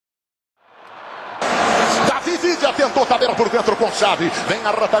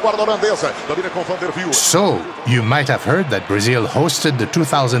So, you might have heard that Brazil hosted the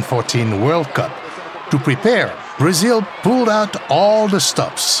 2014 World Cup. To prepare, Brazil pulled out all the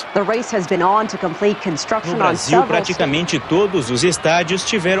stops. The race has been on to complete construction No Brasil, praticamente todos os estádios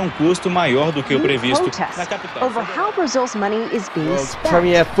tiveram custo maior do que o previsto na capital. Over how Brazil's money is being World's spent.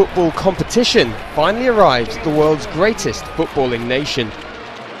 premier football competition finally arrived at the world's greatest footballing nation.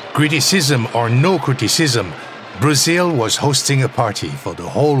 Criticism or no criticism, Brazil was hosting a party for the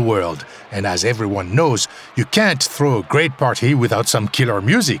whole world. And as everyone knows, you can't throw a great party without some killer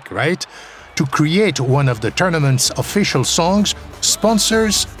music, right? To create one of the tournament's official songs,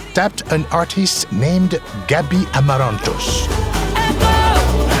 sponsors tapped an artist named Gabi Amarantos.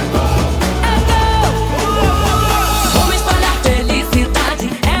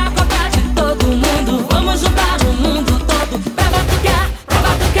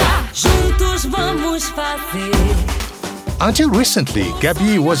 Until recently,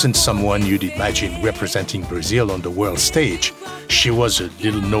 Gabi wasn't someone you'd imagine representing Brazil on the world stage. She was a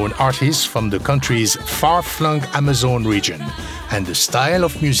little-known artist from the country's far-flung Amazon region, and the style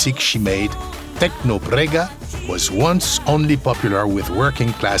of music she made, techno brega, was once only popular with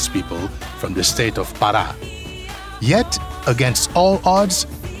working-class people from the state of Pará. Yet, against all odds,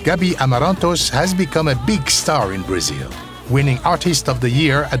 Gabi Amarantos has become a big star in Brazil, winning Artist of the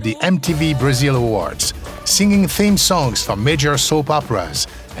Year at the MTV Brazil Awards, singing theme songs for major soap operas,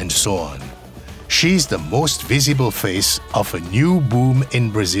 and so on. She's the most visible face of a new boom in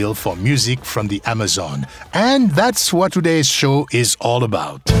Brazil for music from the Amazon. And that's what today's show is all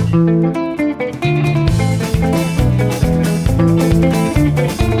about.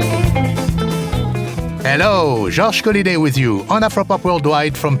 Hello, Georges Collinet with you on Afropop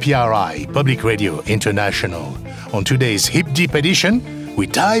Worldwide from PRI, Public Radio International. On today's Hip Deep edition, we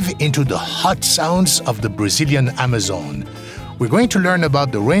dive into the hot sounds of the Brazilian Amazon. We're going to learn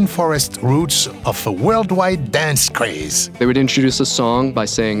about the rainforest roots of a worldwide dance craze. They would introduce a song by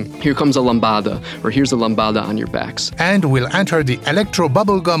saying, "Here comes a lambada," or "Here's a lambada on your backs." And we'll enter the electro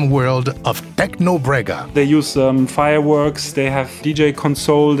bubblegum world of techno brega. They use fireworks, they have DJ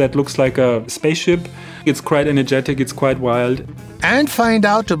console that looks like a spaceship. It's quite energetic, it's quite wild. And find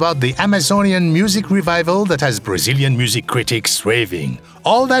out about the Amazonian music revival that has Brazilian music critics raving.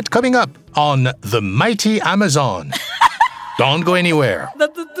 All that coming up on The Mighty Amazon. Don't go anywhere.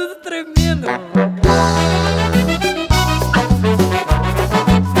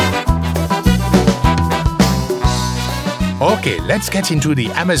 Okay, let's get into the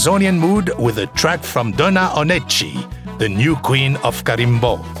Amazonian mood with a track from Dona Onetchi, the new queen of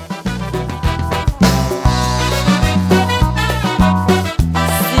Carimbo.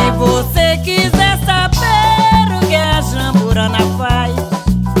 Você quiser saber o que a jamburana faz,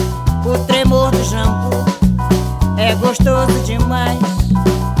 o tremor do jambu é gostoso demais.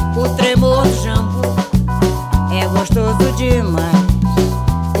 O tremor do jambu é gostoso demais.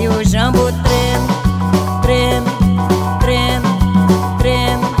 E o jambu treme, treme, treme,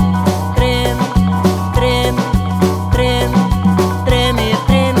 treme, treme, treme, treme, treme,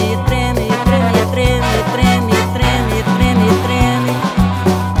 treme, treme, treme, treme, treme, treme, treme.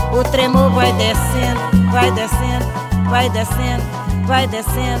 O tremor vai descendo, vai descendo, vai descendo, vai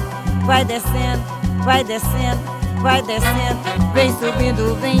descendo, vai descendo, vai descendo, vai descendo. Vem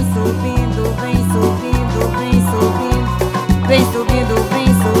subindo, vem subindo, vem subindo, vem subindo, vem subindo, vem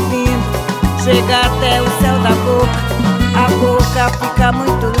subindo. Chega até o céu da boca, a boca fica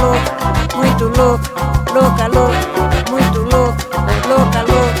muito louca, muito louca, louca, louca, muito louca, louca,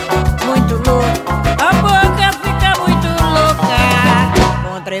 louca, muito louca. A boca fica muito louca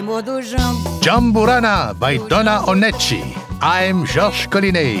com o tremor do jambu. Jamburana by Dona Onetchi. I'm Georges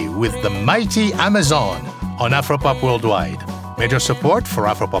Collinet with The Mighty Amazon on Afropop Worldwide. Major support for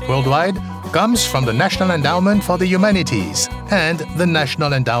Afropop Worldwide comes from the National Endowment for the Humanities and the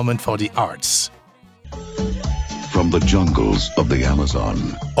National Endowment for the Arts. From the jungles of the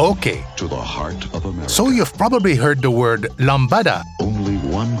Amazon Okay, to the heart of America. so you've probably heard the word lambada. Only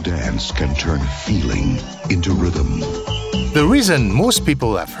one dance can turn feeling into rhythm. The reason most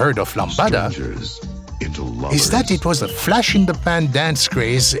people have heard of lambada Strangers into lovers. is that it was a flash-in-the-pan dance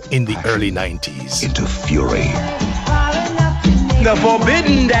craze in the early 90s. Into fury. The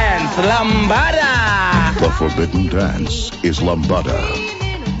forbidden dance, lambada. The forbidden dance is lambada.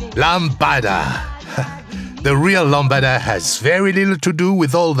 Lambada. The real lambada has very little to do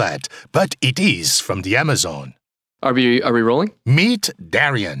with all that, but it is from the Amazon. Are we rolling? Meet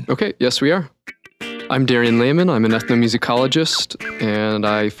Darian. Okay, yes we are. I'm Darian Lehman. I'm an ethnomusicologist, and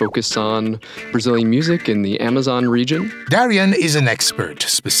I focus on Brazilian music in the Amazon region. Darian is an expert,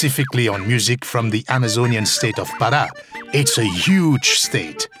 specifically on music from the Amazonian state of Pará. It's a huge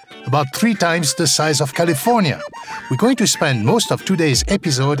state, about 3 times the size of California. We're going to spend most of today's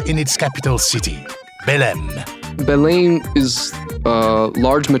episode in its capital city, Belém. Belém is a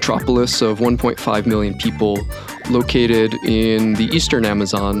large metropolis of 1.5 million people located in the eastern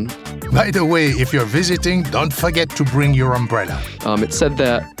Amazon. By the way, if you're visiting, don't forget to bring your umbrella. It's said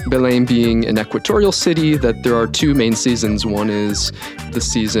that Belém being an equatorial city, that there are 2 main seasons. One is the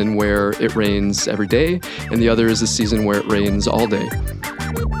season where it rains every day, and the other is the season where it rains all day.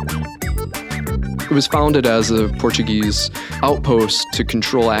 It was founded as a Portuguese outpost to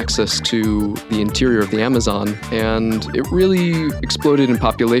control access to the interior of the Amazon, and it really exploded in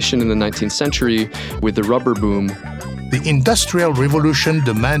population in the 19th century with the rubber boom. The Industrial Revolution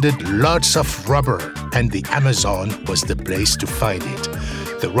demanded lots of rubber, and the Amazon was the place to find it.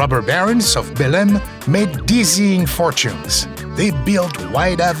 The rubber barons of Belém made dizzying fortunes. They built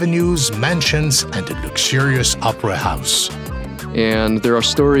wide avenues, mansions, and a luxurious opera house. And there are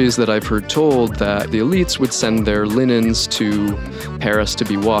stories that I've heard told that the elites would send their linens to Paris to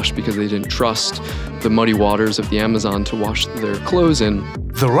be washed because they didn't trust the muddy waters of the Amazon to wash their clothes in.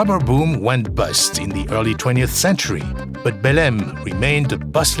 The rubber boom went bust in the early 20th century, but Belém remained a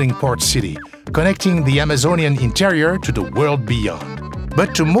bustling port city, connecting the Amazonian interior to the world beyond.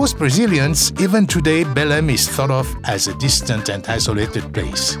 But to most Brazilians, even today, Belém is thought of as a distant and isolated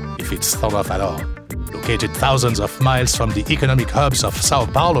place, if it's thought of at all. Located thousands of miles from the economic hubs of Sao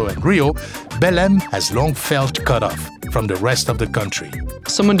Paulo and Rio, Belém has long felt cut off from the rest of the country.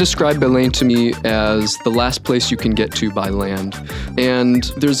 Someone described Belém to me as the last place you can get to by land. And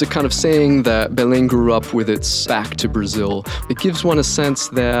there's a kind of saying that Belém grew up with its back to Brazil. It gives one a sense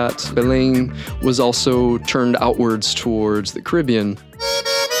that Belém was also turned outwards towards the Caribbean.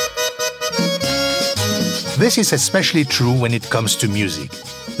 This is especially true when it comes to music.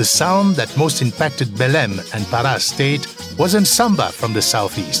 The sound that most impacted Belém and Pará state wasn't samba from the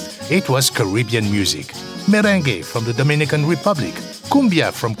southeast. It was Caribbean music. Merengue from the Dominican Republic,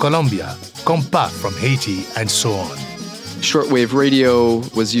 cumbia from Colombia, compa from Haiti, and so on. Shortwave radio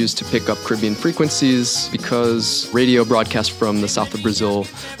was used to pick up Caribbean frequencies because radio broadcast from the south of Brazil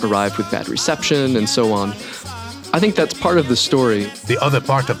arrived with bad reception and so on. I think that's part of the story. The other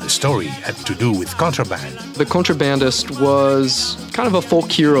part of the story had to do with contraband. The contrabandist was kind of a folk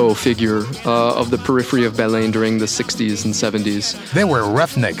hero figure of the periphery of Belém during the 60s and 70s. They were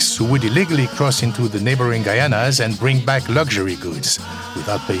roughnecks who would illegally cross into the neighboring Guyanas and bring back luxury goods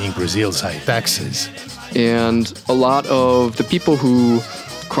without paying Brazil's high taxes. And a lot of the people who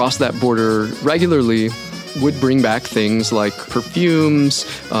crossed that border regularly would bring back things like perfumes,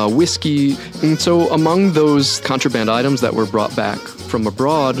 whiskey. And so among those contraband items that were brought back from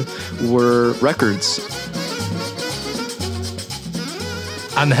abroad were records.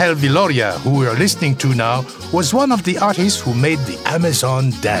 Angel Viloria, who we are listening to now, was one of the artists who made the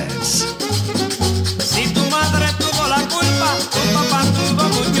Amazon dance. Si tu madre tuvo la culpa, tu papá tuvo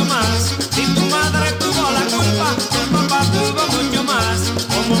mucho más. Si tu madre tuvo la culpa, tu papá tuvo mucho más.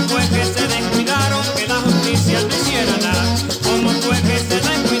 ¿Cómo fue que se descuidaron que la justicia no hiciera nada? ¿Cómo fue que se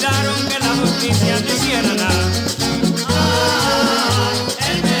descuidaron que la justicia no hiciera nada? Ah,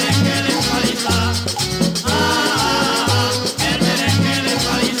 el merengue de Parisa. Ah, el merengue de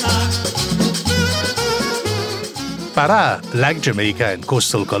Parisa. Pará, like Jamaica and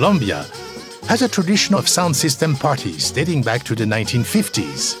coastal Colombia, has a tradition of sound system parties dating back to the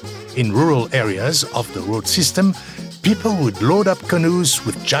 1950s. In rural areas of the road system, people would load up canoes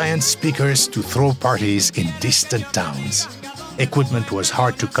with giant speakers to throw parties in distant towns. Equipment was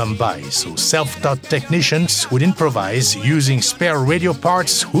hard to come by, so self-taught technicians would improvise using spare radio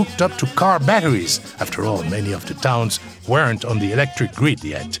parts hooked up to car batteries. After all, many of the towns weren't on the electric grid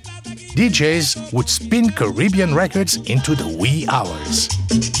yet. DJs would spin Caribbean records into the wee hours.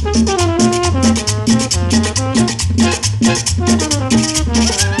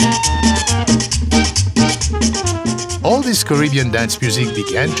 All this Caribbean dance music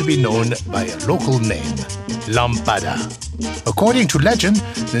began to be known by a local name, lambada. According to legend,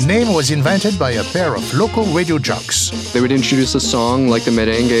 the name was invented by a pair of local radio jocks. They would introduce a song like the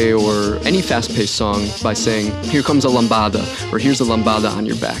merengue or any fast-paced song by saying, "Here comes a lambada," or "Here's a lambada on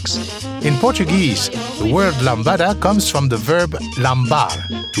your backs." In Portuguese, the word lambada comes from the verb lambar,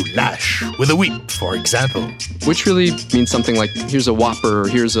 to lash, with a whip, for example. Which really means something like, here's a whopper, or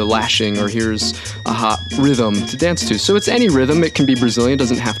here's a lashing, or here's a hot rhythm to dance to. So it's any rhythm. It can be Brazilian,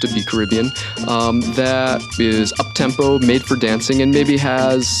 doesn't have to be Caribbean. That is up-tempo, made for dancing and maybe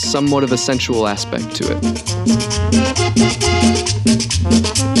has somewhat of a sensual aspect to it.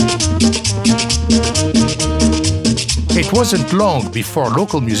 It wasn't long before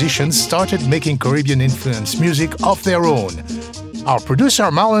local musicians started making Caribbean-influenced music of their own. Our producer,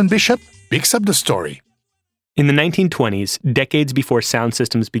 Marlon Bishop, picks up the story. In the 1920s, decades before sound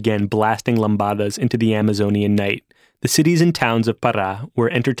systems began blasting lambadas into the Amazonian night, the cities and towns of Pará were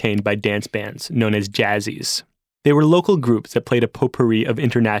entertained by dance bands known as jazzies. They were local groups that played a potpourri of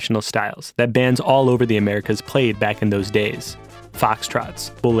international styles that bands all over the Americas played back in those days.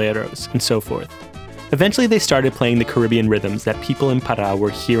 Foxtrots, boleros, and so forth. Eventually they started playing the Caribbean rhythms that people in Pará were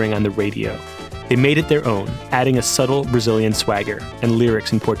hearing on the radio. They made it their own, adding a subtle Brazilian swagger and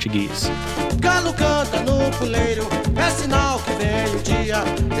lyrics in Portuguese. Galo canta no puleiro, é sinal que vem o dia.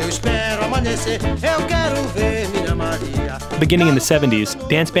 Eu espero amanhecer, eu quero ver minha Maria. Beginning in the 70s,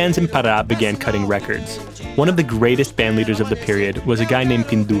 dance bands in Pará began cutting records. One of the greatest band leaders of the period was a guy named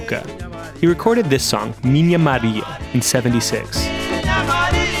Pinduca. He recorded this song, Minha Maria, in 76. Minha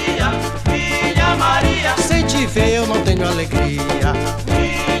Maria, minha Maria, sem te ver eu não tenho alegria.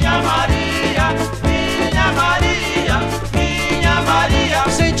 Minha Maria, minha Maria, minha Maria,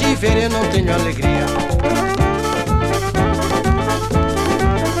 sem te ver eu não tenho alegria.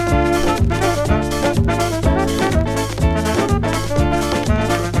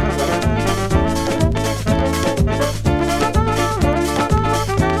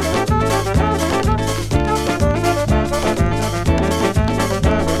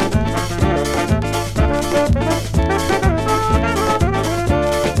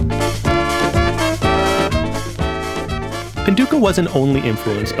 Pinduca wasn't only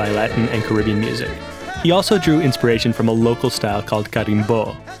influenced by Latin and Caribbean music. He also drew inspiration from a local style called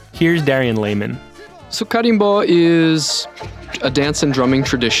carimbo. Here's Darian Lehman. So carimbo is a dance and drumming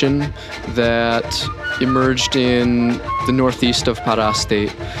tradition that emerged in the northeast of Pará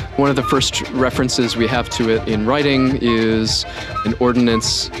state. One of the first references we have to it in writing is an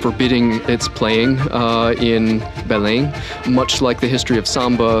ordinance forbidding its playing in Belém. Much like the history of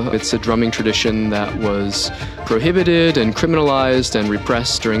samba, it's a drumming tradition that was prohibited and criminalized and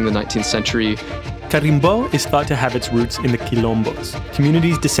repressed during the 19th century. Carimbo is thought to have its roots in the quilombos,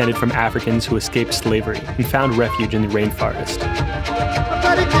 communities descended from Africans who escaped slavery and found refuge in the rainforest.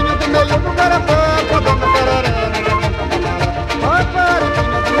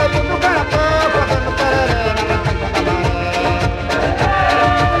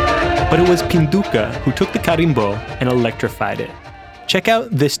 But it was Pinduca who took the carimbo and electrified it. Check out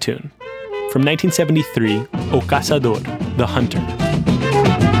this tune. From 1973, O Caçador, The Hunter.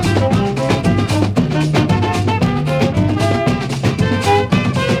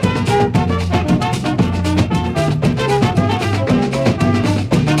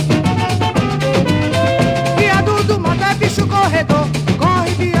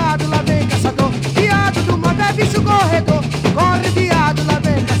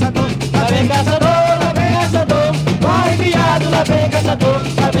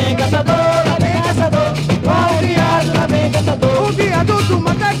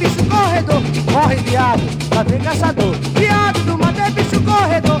 Corre viado, lá vem caçador. Viado do mato é bicho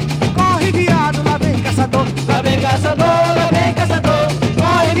corredor. Corre viado, lá vem caçador. Lá vem caçador, lá vem caçador.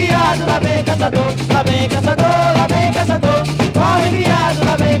 Corre viado, lá vem caçador. Lá vem caçador, lá vem caçador. Corre viado,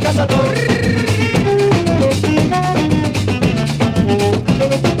 lá vem caçador.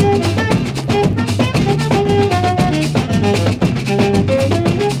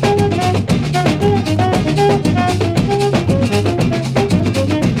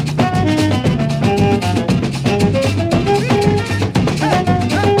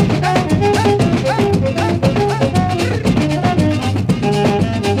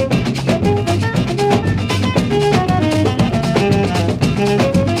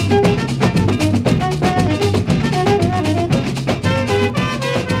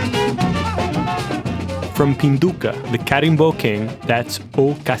 From Pinduca, the carimbo king, that's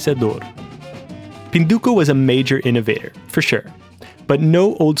O Caçador. Pinduca was a major innovator, for sure, but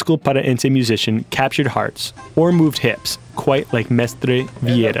no old-school paraense musician captured hearts or moved hips quite like Mestre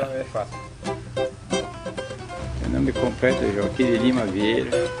Vieira. Meu nome completo é Joaquim de Lima Vieira.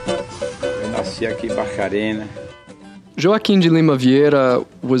 Eu nasci aqui em Barcarena. Joaquim de Lima Vieira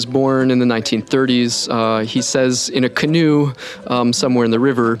was born in the 1930s. He says in a canoe somewhere in the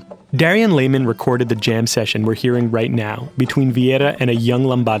river. Darian Lehman recorded the jam session we're hearing right now between Vieira and a young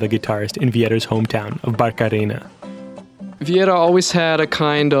lambada guitarist in Vieira's hometown of Barcarena. Vieira always had a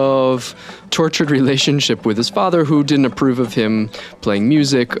kind of tortured relationship with his father, who didn't approve of him playing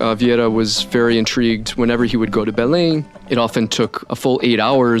music. Vieira was very intrigued whenever he would go to Belém. It often took a full 8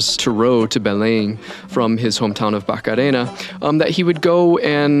 hours to row to Belém from his hometown of Barcarena, that he would go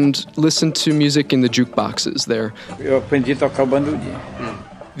and listen to music in the jukeboxes there. Eu aprendi a tocar o bandolim.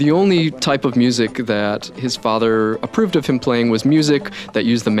 The only type of music that his father approved of him playing was music that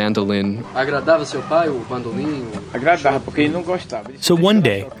used the mandolin. Agradava seu pai o bandolim? Agradava, porque ele não gostava. So one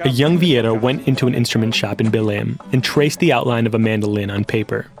day, a young Vieira went into an instrument shop in Belém and traced the outline of a mandolin on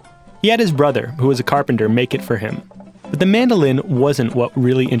paper. He had his brother, who was a carpenter, make it for him. But the mandolin wasn't what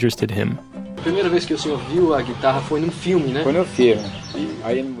really interested him. A primeira vez que o senhor viu a guitarra foi num filme, né? Foi no filme.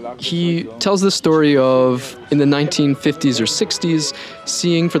 He tells the story of, in the 1950s or 60s,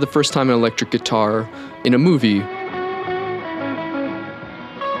 seeing for the first time an electric guitar in a movie.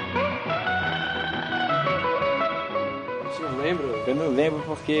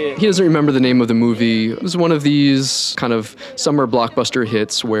 He doesn't remember the name of the movie. It was one of these kind of summer blockbuster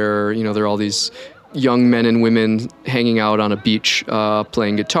hits where, there are all these young men and women hanging out on a beach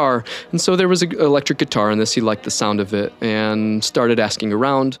playing guitar. And so there was an electric guitar in this. He liked the sound of it and started asking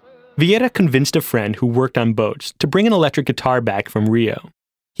around. Vieira convinced a friend who worked on boats to bring an electric guitar back from Rio.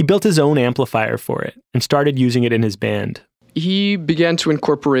 He built his own amplifier for it and started using it in his band. He began to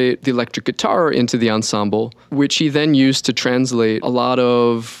incorporate the electric guitar into the ensemble, which he then used to translate a lot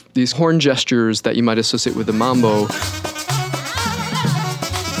of these horn gestures that you might associate with the mambo.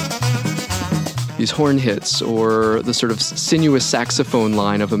 These horn hits or the sort of sinuous saxophone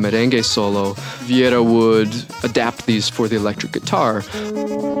line of a merengue solo, Vieira would adapt these for the electric guitar.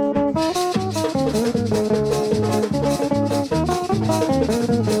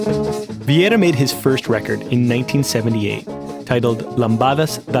 Vieira made his first record in 1978, titled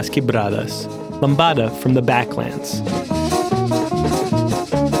Lambadas das Quebradas, Lambada from the Backlands.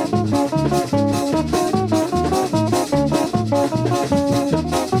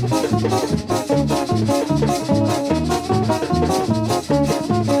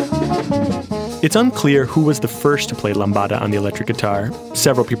 It's unclear who was the first to play lambada on the electric guitar.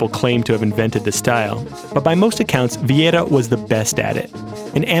 Several people claim to have invented the style, but by most accounts, Vieira was the best at it,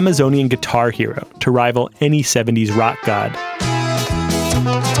 an Amazonian guitar hero to rival any 70s rock god.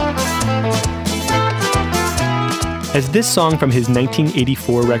 As this song from his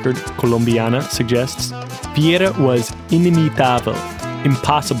 1984 record, Colombiana, suggests, Vieira was inimitable,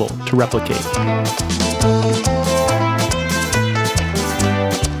 impossible to replicate.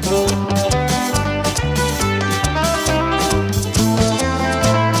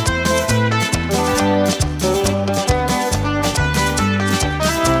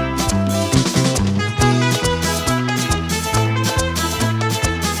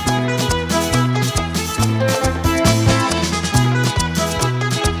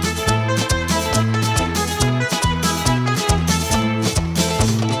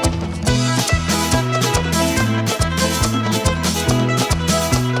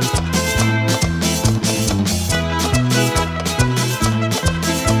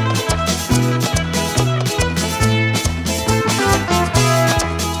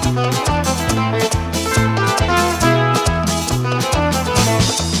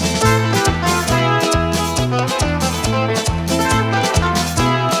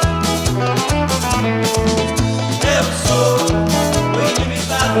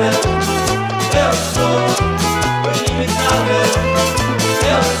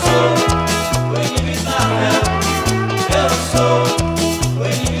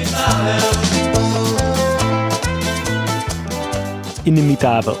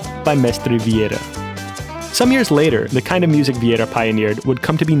 Inimitable by Mestre Vieira. Some years later, the kind of music Vieira pioneered would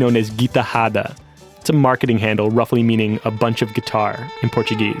come to be known as guitarrada. It's a marketing handle roughly meaning a bunch of guitar in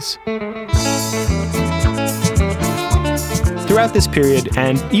Portuguese. Throughout this period,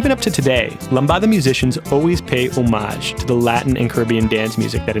 and even up to today, lambada musicians always pay homage to the Latin and Caribbean dance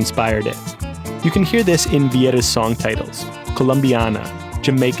music that inspired it. You can hear this in Vieira's song titles, Colombiana,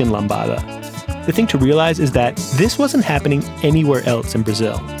 Jamaican lambada. The thing to realize is that this wasn't happening anywhere else in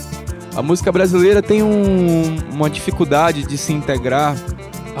Brazil. A música brasileira tem uma dificuldade de se integrar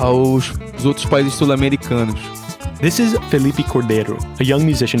aos outros países sul-americanos. This is Felipe Cordeiro, a young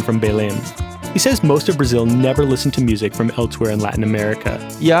musician from Belém. He says most of Brazil never listened to music from elsewhere in Latin America.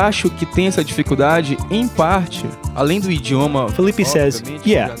 E acho que tem essa dificuldade, em parte, além do idioma. Felipe says,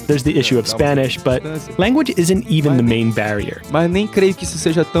 yeah, there's the issue of Spanish, but language isn't even the main barrier. Mas nem creio que isso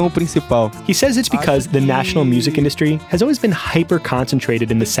seja tão principal. He says it's because the national music industry has always been hyper-concentrated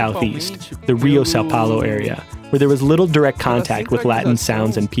in the southeast, the Rio-São Paulo area, where there was little direct contact with Latin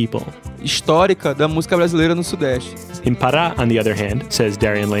sounds and people. Histórica da música brasileira no Sudeste. In Pará, on the other hand, says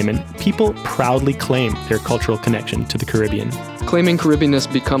Darian Lehman, people proudly claim their cultural connection to the Caribbean. Claiming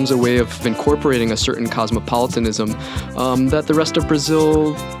Caribbeanness becomes a way of incorporating a certain cosmopolitanism that the rest of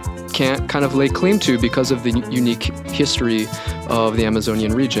Brazil can't kind of lay claim to because of the unique history of the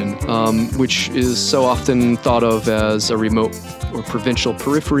Amazonian region, which is so often thought of as a remote or provincial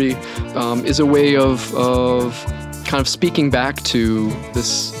periphery, is a way of kind of speaking back to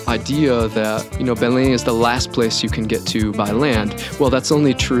this idea that, Belém is the last place you can get to by land. Well, that's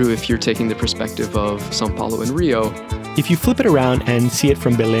only true if you're taking the perspective of São Paulo and Rio. If you flip it around and see it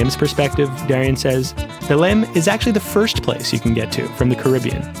from Belém's perspective, Darian says, Belém is actually the first place you can get to from the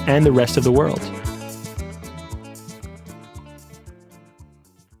Caribbean and the rest of the world.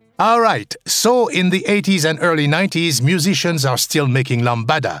 All right, so in the 80s and early 90s, musicians are still making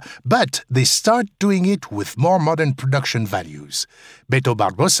lambada, but they start doing it with more modern production values. Beto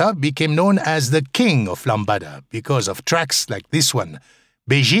Barbosa became known as the king of lambada because of tracks like this one,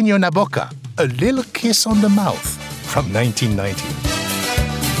 Beijinho na Boca, a little kiss on the mouth, from 1990.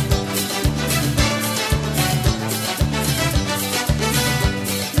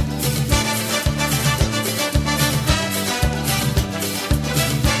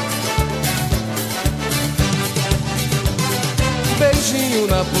 Beijinho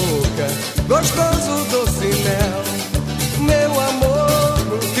na boca, gostoso doce mel. Meu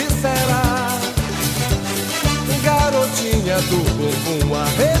amor, o que será? Garotinha do bumbum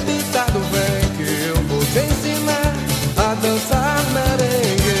arrebitado, vem que eu vou te ensinar a dançar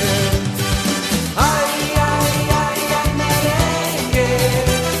merengue. Ai, ai, ai, ai, merengue,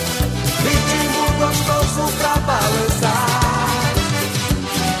 ritmo gostoso pra balançar.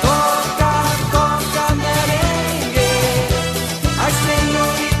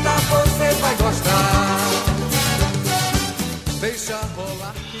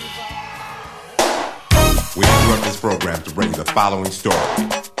 We interrupt this program to bring the following story.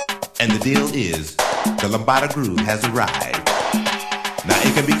 And the deal is, the lambada groove has arrived. Now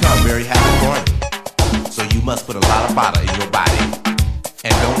it can become very happy-morning, so you must put a lot of bada in your body.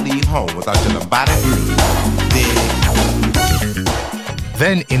 And don't leave home without your lambada groove.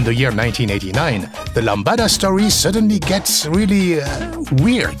 Then, in the year 1989, the lambada story suddenly gets really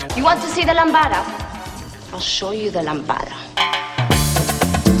weird. You want to see the lambada? I'll show you the lambada.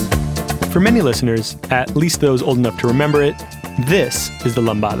 For many listeners, at least those old enough to remember it, this is the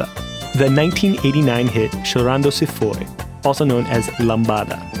lambada, the 1989 hit Chorando Se Foi, also known as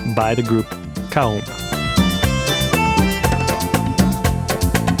Lambada, by the group Kaoma.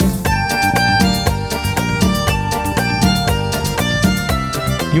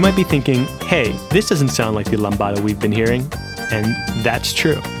 You might be thinking, hey, this doesn't sound like the lambada we've been hearing, and that's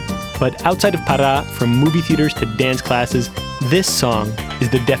true. But outside of Pará, from movie theaters to dance classes, this song is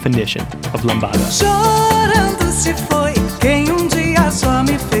the definition of lambada. Chorando se foi quem dia só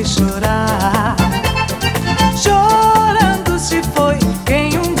me fez chorar. Chorando se foi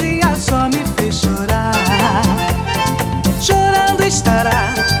quem dia só me fez chorar. Chorando estará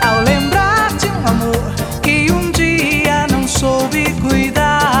ao lembrar de amor que dia não soube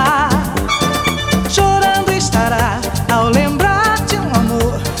cuidar. Chorando estará ao lembrar de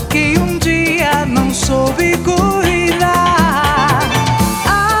amor que dia não soube cuidar.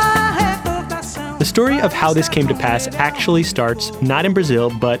 The story of how this came to pass actually starts not in Brazil,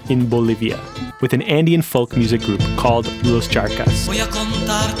 but in Bolivia, with an Andean folk music group called Los Charcas.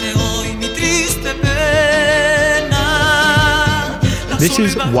 This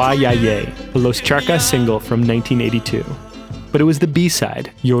is Guayaye, a Los Charcas single from 1982. But it was the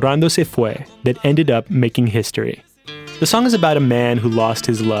B-side, Llorando Se Fue, that ended up making history. The song is about a man who lost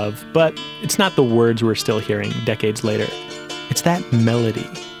his love, but it's not the words we're still hearing decades later. It's that melody.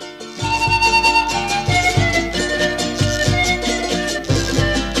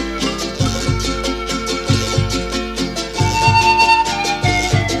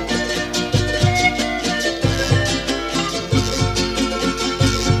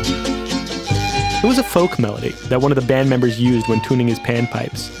 It was a folk melody that one of the band members used when tuning his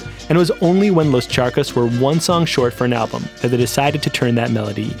panpipes. And it was only when Los Charcas were one song short for an album that they decided to turn that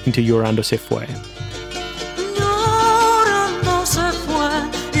melody into Llorando Se Fue. Llorando se fue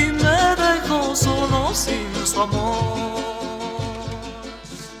y me dejó solo sin su amor.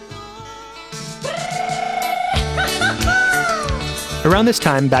 Around this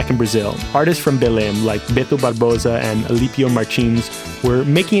time, back in Brazil, artists from Belém like Beto Barbosa and Alípio Martins were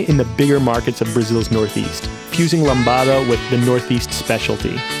making it in the bigger markets of Brazil's northeast, fusing lambada with the northeast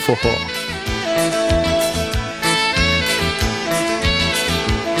specialty, forró.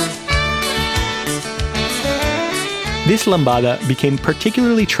 This lambada became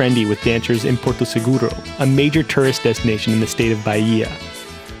particularly trendy with dancers in Porto Seguro, a major tourist destination in the state of Bahia,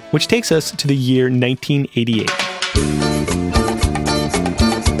 which takes us to the year 1988.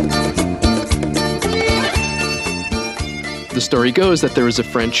 The story goes that there was a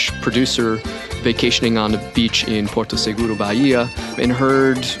French producer vacationing on a beach in Porto Seguro, Bahia, and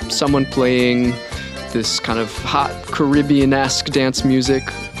heard someone playing this kind of hot Caribbean-esque dance music.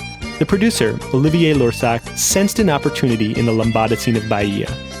 The producer, Olivier Lorsac, sensed an opportunity in the lambada scene of Bahia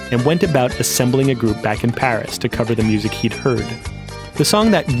and went about assembling a group back in Paris to cover the music he'd heard. The song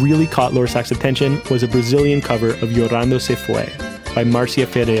that really caught Lorsac's attention was a Brazilian cover of Llorando Se Foi by Marcia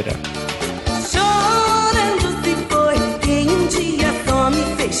Ferreira.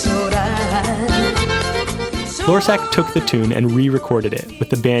 Lorsac took the tune and re-recorded it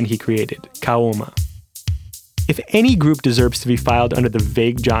with the band he created, Kaoma. If any group deserves to be filed under the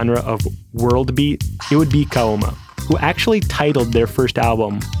vague genre of world beat, it would be Kaoma, who actually titled their first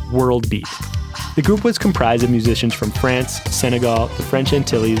album World Beat. The group was comprised of musicians from France, Senegal, the French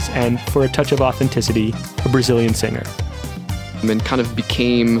Antilles, and, for a touch of authenticity, a Brazilian singer. And then kind of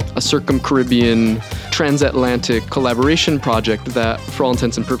became a circum-Caribbean, transatlantic collaboration project that, for all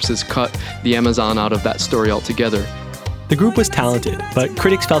intents and purposes, cut the Amazon out of that story altogether. The group was talented, but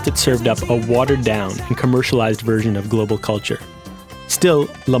critics felt it served up a watered-down and commercialized version of global culture. Still,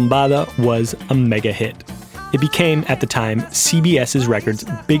 Lambada was a mega hit. It became, at the time, CBS's record's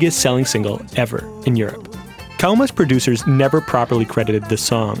biggest-selling single ever in Europe. Kaoma's producers never properly credited the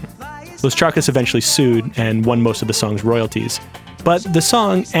song. Los Chacas eventually sued and won most of the song's royalties. But the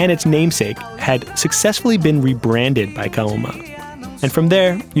song and its namesake had successfully been rebranded by Kaoma. And from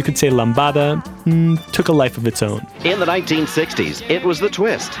there, you could say Lambada took a life of its own. In the 1960s, it was the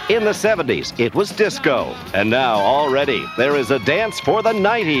twist. In the 70s, it was disco. And now, already, there is a dance for the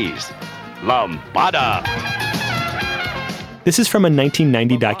 90s. Lambada. This is from a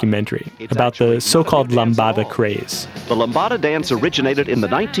 1990 documentary about the so-called Lambada craze. The Lambada dance originated in the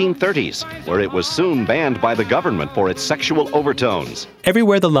 1930s, where it was soon banned by the government for its sexual overtones.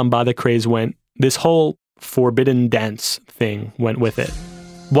 Everywhere the Lambada craze went, this whole forbidden dance thing went with it.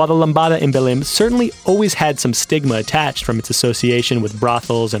 While the Lambada in Belém certainly always had some stigma attached from its association with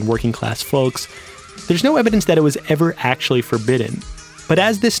brothels and working-class folks, there's no evidence that it was ever actually forbidden. But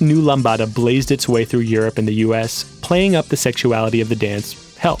as this new Lambada blazed its way through Europe and the US, playing up the sexuality of the dance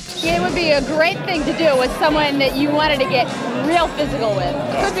helped. It would be a great thing to do with someone that you wanted to get real physical with.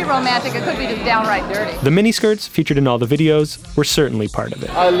 It could be romantic, it could be just downright dirty. The miniskirts featured in all the videos were certainly part of it.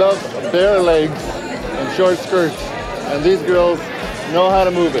 I love bare legs and short skirts, and these girls know how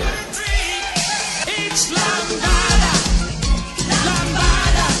to move it. It's Lambada,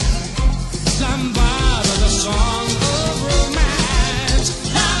 Lambada, Lambada, the song of romance.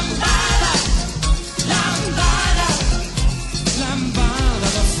 Lambada, Lambada, Lambada,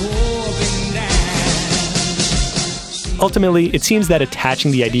 the forbidden dance. Ultimately, it seems that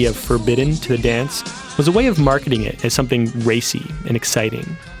attaching the idea of forbidden to the dance was a way of marketing it as something racy and exciting.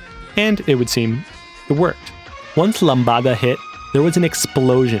 And it would seem it worked. Once Lambada hit, there was an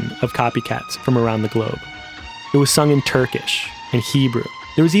explosion of copycats from around the globe. It was sung in Turkish and Hebrew.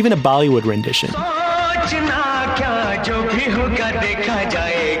 There was even a Bollywood rendition.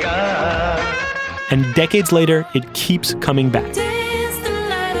 And decades later, it keeps coming back.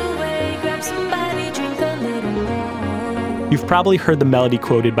 You've probably heard the melody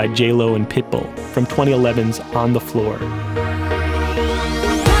quoted by J-Lo and Pitbull from 2011's On the Floor.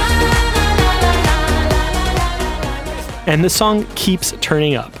 And the song keeps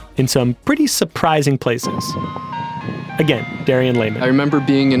turning up in some pretty surprising places. Again, Darian Lehman. I remember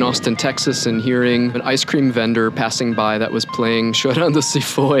being in Austin, Texas, and hearing an ice cream vendor passing by that was playing Chorando Se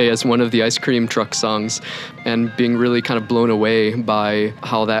Foi as one of the ice cream truck songs, and being really kind of blown away by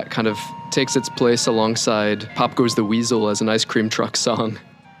how that kind of takes its place alongside Pop Goes the Weasel as an ice cream truck song.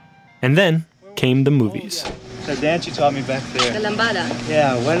 And then came the movies. The dance you taught me back there. The Lambada.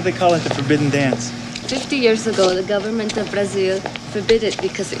 Yeah, why do they call it the forbidden dance? 50 years ago, the government of Brazil forbid it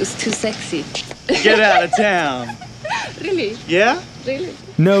because it was too sexy. Get out of town. Really? Yeah? Really?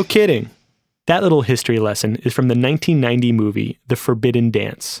 No kidding. That little history lesson is from the 1990 movie The Forbidden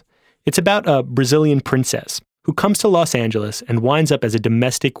Dance. It's about a Brazilian princess who comes to Los Angeles and winds up as a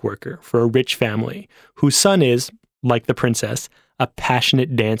domestic worker for a rich family whose son is, like the princess, a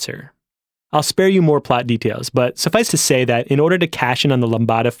passionate dancer. I'll spare you more plot details, but suffice to say that in order to cash in on the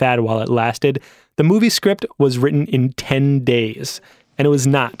Lambada fad while it lasted, the movie script was written in 10 days, and it was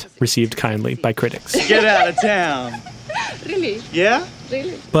not received kindly by critics. Get out of town. Really? Yeah?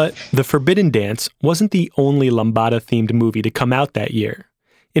 Really? But The Forbidden Dance wasn't the only Lambada-themed movie to come out that year.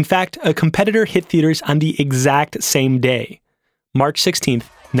 In fact, a competitor hit theaters on the exact same day, March 16th,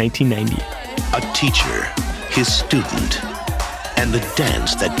 1990. A teacher, his student, and the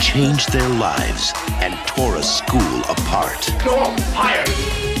dance that changed their lives and tore a school apart. Go higher!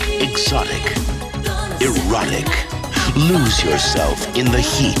 Exotic, erotic, lose yourself in the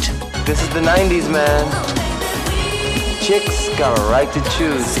heat. This is the 90s, man. Chicks got a right to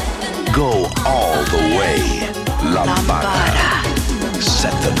choose. Go all the way. Lambada.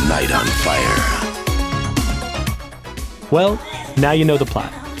 Set the night on fire. Well, now you know the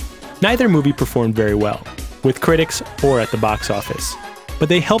plot. Neither movie performed very well, with critics or at the box office, but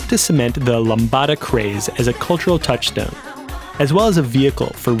they helped to cement the lambada craze as a cultural touchstone, as well as a vehicle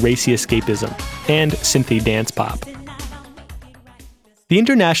for racy escapism and synthy dance pop. The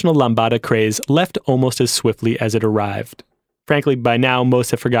international lambada craze left almost as swiftly as it arrived. Frankly, by now,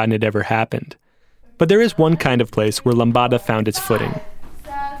 most have forgotten it ever happened. But there is one kind of place where lambada found its footing,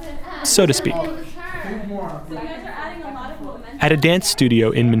 so to speak. At a dance studio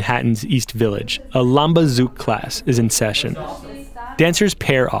in Manhattan's East Village, a Lamba Zouk class is in session. Dancers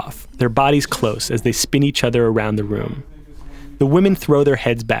pair off, their bodies close as they spin each other around the room. The women throw their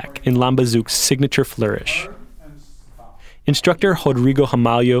heads back in Lamba Zouk's signature flourish. Instructor Rodrigo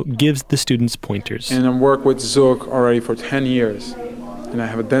Ramalho gives the students pointers. And I work with Zouk already for 10 years. And I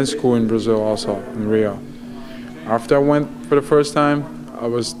have a dance school in Brazil also, in Rio. After I went for the first time, I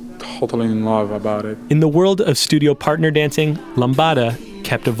was totally in love about it. In the world of studio partner dancing, lambada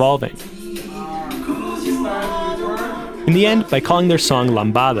kept evolving. In the end, by calling their song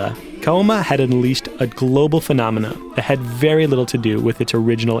Lambada, Kaoma had unleashed a global phenomenon that had very little to do with its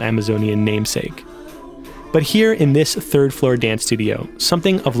original Amazonian namesake. But here in this third-floor dance studio,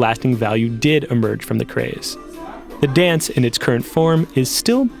 something of lasting value did emerge from the craze. The dance, in its current form, is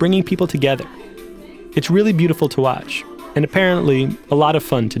still bringing people together. It's really beautiful to watch, and apparently a lot of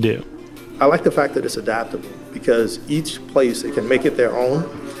fun to do. I like the fact that it's adaptable, because each place, it can make it their own.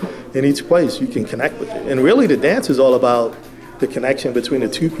 In each place, you can connect with it. And really, the dance is all about the connection between the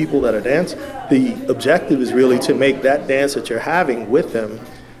two people that are dancing. The objective is really to make that dance that you're having with them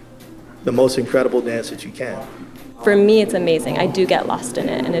the most incredible dance that you can. For me, it's amazing. I do get lost in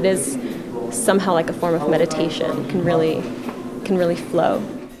it, and it is somehow like a form of meditation. Can really flow.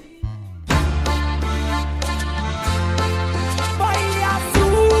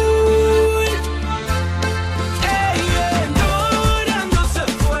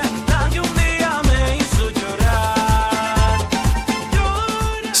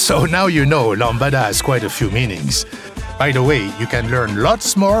 So now you know lambada has quite a few meanings. By the way, you can learn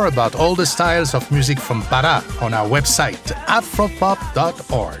lots more about all the styles of music from Pará on our website,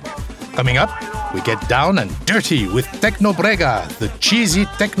 afropop.org. Coming up, we get down and dirty with Tecnobrega, the cheesy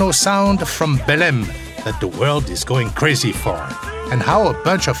techno sound from Belém that the world is going crazy for, and how a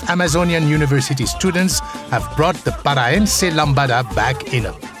bunch of Amazonian University students have brought the Paraense lambada back in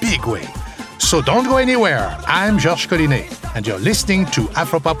a big way. So don't go anywhere. I'm Georges Collinet, and you're listening to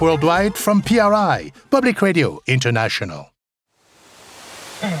Afropop Worldwide from PRI, Public Radio International.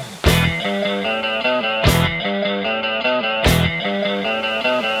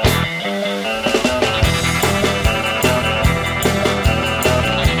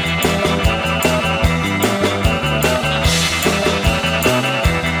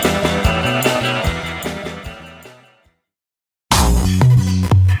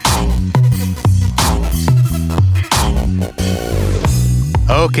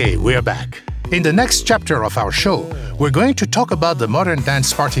 Okay, we're back. In the next chapter of our show, we're going to talk about the modern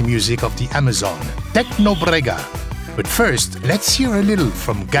dance party music of the Amazon, Tecnobrega. But first, let's hear a little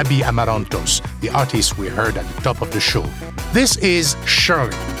from Gabi Amarantos, the artist we heard at the top of the show. This is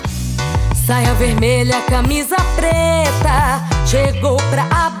Shirley. Saia vermelha, camisa preta, chegou pra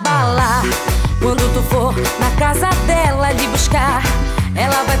abalar. Quando tu for na casa dela lhe buscar,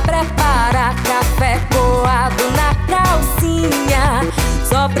 ela vai preparar café coado na calcinha,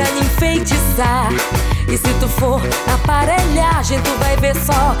 só pra lhe enfeitiçar. E se tu for na aparelhagem, tu vai ver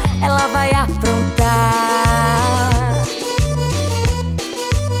só, ela vai aprontar.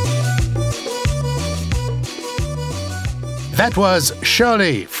 That was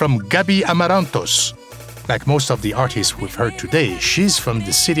Shirley from Gabi Amarantos. Like most of the artists we've heard today, she's from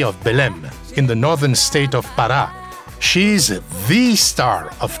the city of Belém, in the northern state of Pará. She's the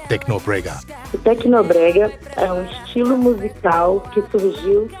star of Tecnobrega. O Tecnobrega é estilo musical que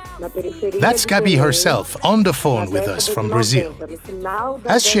surgiu na periferia. That's Gabi herself on the phone with us from Brazil.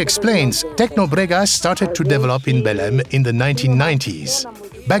 As she explains, Tecnobrega started to develop in Belém in the 1990s.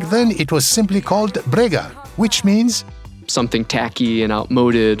 Back then, it was simply called brega, which means something tacky and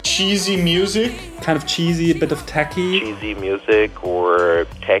outmoded. Cheesy music? Kind of cheesy, a bit of tacky. Cheesy music or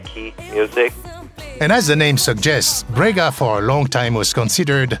tacky music. And as the name suggests, brega for a long time was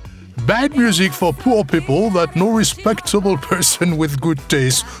considered bad music for poor people that no respectable person with good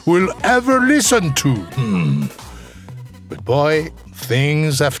taste will ever listen to. But boy,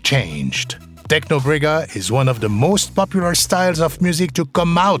 things have changed. Tecnobrega is one of the most popular styles of music to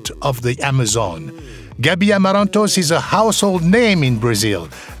come out of the Amazon. Gabi Amarantos is a household name in Brazil,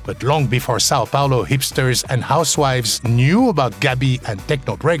 but long before Sao Paulo hipsters and housewives knew about Gabi and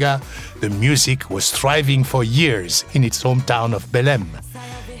Tecnobrega, the music was thriving for years in its hometown of Belém.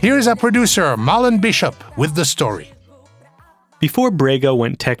 Here's our producer, Marlon Bishop, with the story. Before brega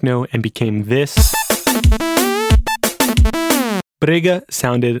went techno and became this, brega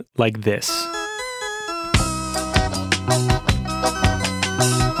sounded like this.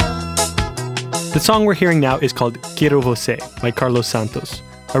 The song we're hearing now is called Quero Você by Carlos Santos,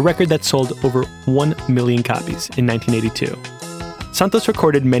 a record that sold over 1 million copies in 1982. Santos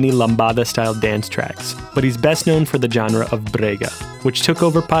recorded many lambada-style dance tracks, but he's best known for the genre of brega, which took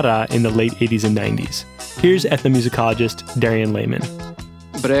over Pará in the late 80s and 90s. Here's ethnomusicologist Darian Lehman.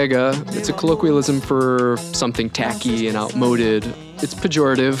 Brega, it's a colloquialism for something tacky and outmoded. It's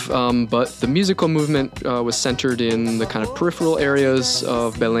pejorative, but the musical movement was centered in the kind of peripheral areas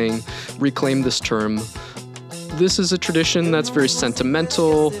of Belém, reclaimed this term. This is a tradition that's very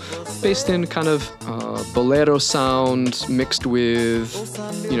sentimental, based in kind of bolero sound mixed with,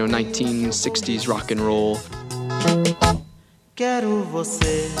 1960s rock and roll.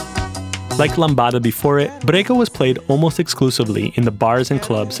 Like lambada before it, brega was played almost exclusively in the bars and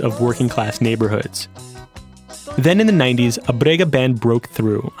clubs of working-class neighborhoods. Then in the 90s, a brega band broke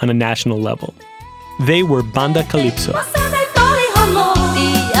through on a national level. They were Banda Calypso.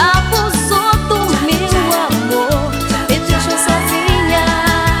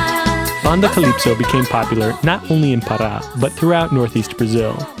 Banda Calypso became popular not only in Pará, but throughout northeast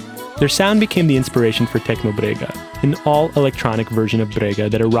Brazil. Their sound became the inspiration for Tecnobrega, an all-electronic version of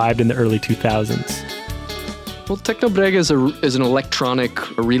brega that arrived in the early 2000s. Well, Tecnobrega is an electronic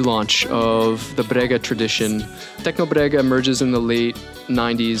relaunch of the brega tradition. Tecnobrega emerges in the late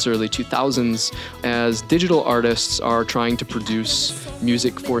 90s, early 2000s as digital artists are trying to produce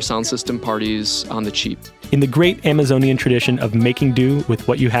music for sound system parties on the cheap. In the great Amazonian tradition of making do with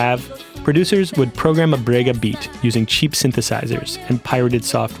what you have, producers would program a brega beat using cheap synthesizers and pirated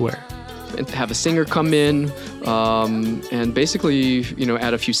software. And have a singer come in and basically,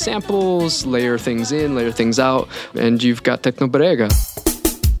 add a few samples, layer things in, layer things out, and you've got Tecnobrega.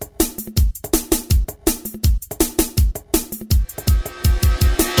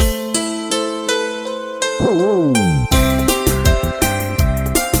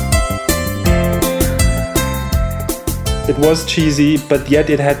 It was cheesy, but yet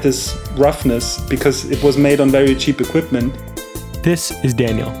it had this roughness because it was made on very cheap equipment. This is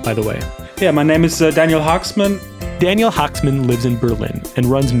Daniel, by the way. Yeah, my name is Daniel Haaksman. Daniel Haaksman lives in Berlin and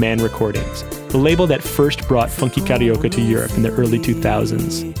runs Man Recordings, the label that first brought funky carioca to Europe in the early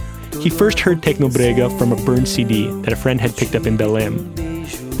 2000s. He first heard Tecnobrega from a burned CD that a friend had picked up in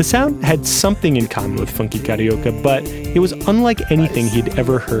Belém. The sound had something in common with funky carioca, but it was unlike anything he'd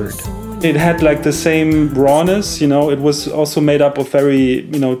ever heard. It had like the same rawness, it was also made up of very,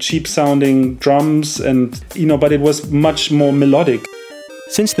 cheap sounding drums and, but it was much more melodic.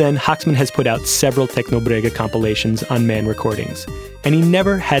 Since then, Haaksman has put out several Tecnobrega compilations on Man Recordings, and he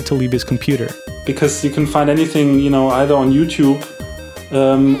never had to leave his computer. Because you can find anything, either on YouTube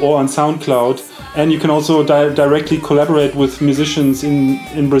or on SoundCloud, and you can also directly collaborate with musicians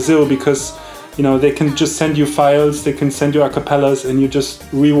in Brazil because, they can just send you files, they can send you a cappellas, and you just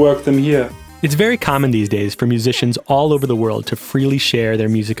rework them here. It's very common these days for musicians all over the world to freely share their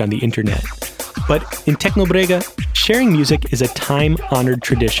music on the internet. But in Tecnobrega, sharing music is a time-honored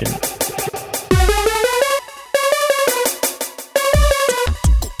tradition.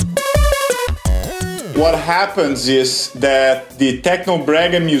 What happens is that the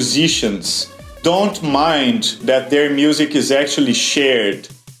Tecnobrega musicians don't mind that their music is actually shared.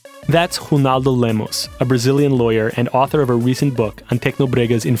 That's Ronaldo Lemos, a Brazilian lawyer and author of a recent book on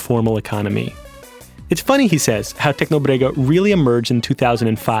Tecnobrega's informal economy. It's funny, he says, how Tecnobrega really emerged in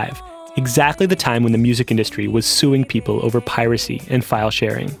 2005, exactly the time when the music industry was suing people over piracy and file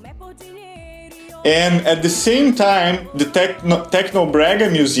sharing. And at the same time, the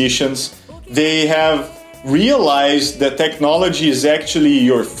Tecnobrega musicians, they have realized that technology is actually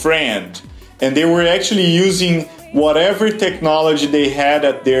your friend. And they were actually using whatever technology they had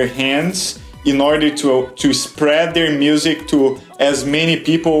at their hands in order to spread their music to as many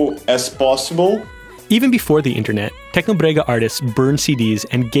people as possible. Even before the internet, Tecnobrega artists burned CDs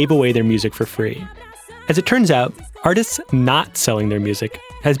and gave away their music for free. As it turns out, artists not selling their music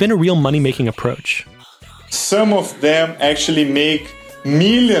has been a real money-making approach. Some of them actually make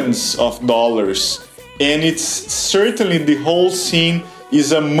millions of dollars, and it's certainly the whole scene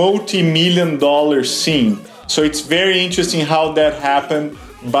is a multi-million-dollar scene. So it's very interesting how that happened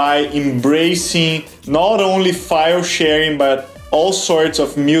by embracing not only file sharing, but all sorts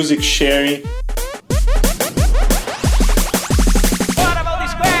of music sharing.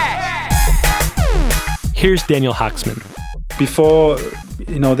 Here's Daniel Haxman. Before,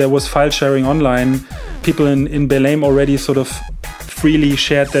 there was file sharing online, people in Belém already sort of freely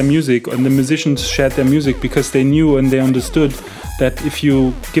shared their music, and the musicians shared their music because they knew and they understood that if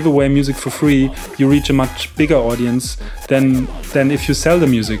you give away music for free, you reach a much bigger audience than if you sell the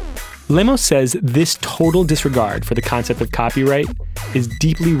music. Lemos says this total disregard for the concept of copyright is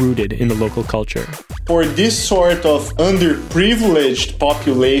deeply rooted in the local culture. For this sort of underprivileged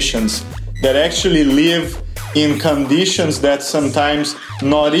populations that actually live in conditions that sometimes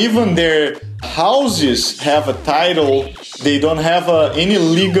not even their houses have a title, they don't have any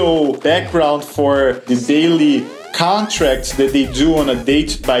legal background for the daily contracts that they do on a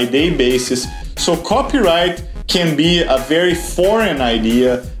day-by-day basis. So copyright can be a very foreign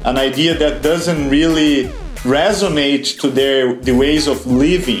idea, an idea that doesn't really resonate to the ways of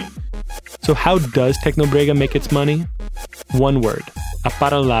living. So how does Tecnobrega make its money? One word,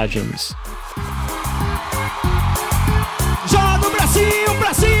 aparalagens.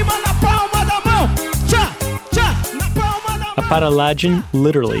 Aparalagen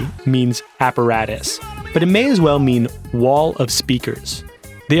literally means apparatus, but it may as well mean wall of speakers.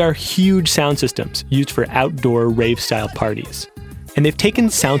 They are huge sound systems used for outdoor rave-style parties. And they've taken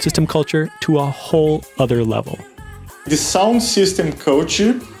sound system culture to a whole other level. The sound system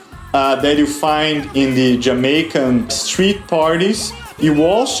culture that you find in the Jamaican street parties, you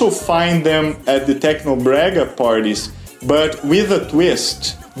also find them at the Tecnobrega parties, but with a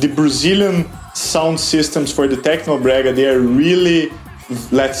twist. The Brazilian sound systems for the Tecnobrega, they are really,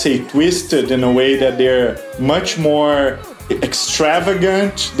 let's say, twisted in a way that they're much more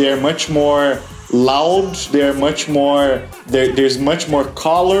extravagant, they're much more loud, they're much more, there's much more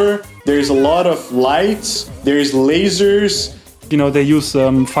color, there's a lot of lights, there's lasers. They use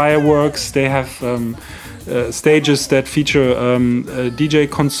fireworks, they have stages that feature a DJ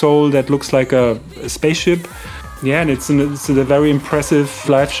console that looks like a spaceship. Yeah, and it's a very impressive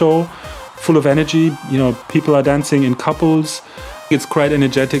live show, full of energy. People are dancing in couples. It's quite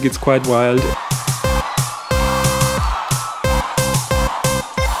energetic, it's quite wild.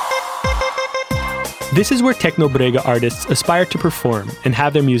 This is where Tecnobrega artists aspire to perform and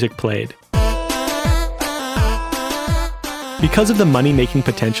have their music played. Because of the money-making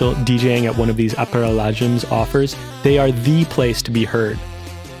potential DJing at one of these aparalagens offers, they are the place to be heard.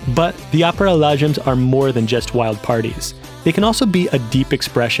 But the aparalagens are more than just wild parties. They can also be a deep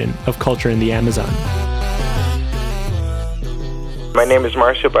expression of culture in the Amazon. My name is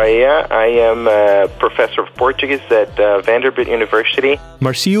Marcio Bahia. I am a professor of Portuguese at Vanderbilt University.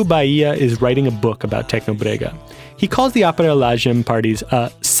 Marcio Bahia is writing a book about Tecnobrega. He calls the aparalagen parties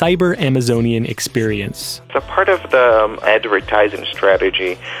a cyber-Amazonian experience. It's a part of the advertising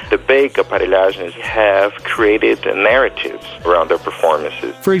strategy. The big aparalagens have created narratives around their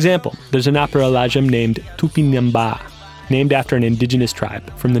performances. For example, there's an aparalagen named Tupinambá, named after an indigenous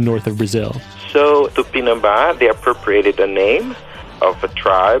tribe from the north of Brazil. So Tupinambá, they appropriated a name of a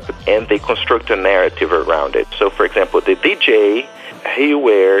tribe and they construct a narrative around it. So for example, the DJ, he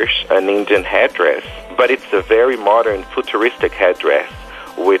wears an Indian headdress, but it's a very modern, futuristic headdress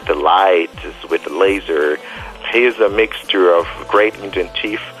with the lights, with the laser. He is a mixture of great Indian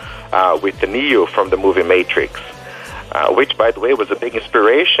chief with the Neo from the movie Matrix, which, by the way, was a big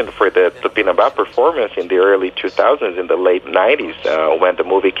inspiration for the Tupinambá performance in the early 2000s, in the late 90s, when the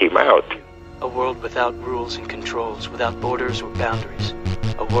movie came out. A world without rules and controls, without borders or boundaries.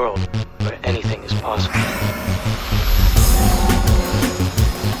 A world where anything is possible.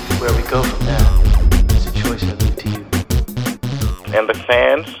 Where we go from now is a choice I leave to you. And the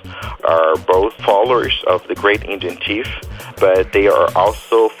fans are both followers of the great Indian chief, but they are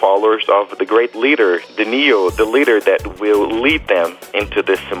also followers of the great leader, the Neo, the leader that will lead them into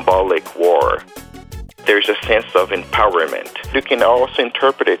this symbolic war. There's a sense of empowerment. You can also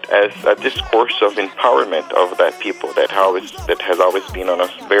interpret it as a discourse of empowerment of that people that has always been on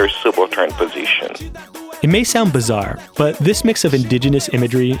a very subaltern position. It may sound bizarre, but this mix of indigenous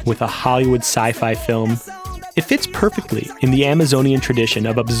imagery with a Hollywood sci-fi film, it fits perfectly in the Amazonian tradition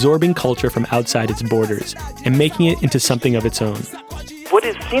of absorbing culture from outside its borders and making it into something of its own. What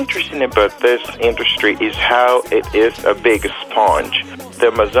is interesting about this industry is how it is a big sponge. The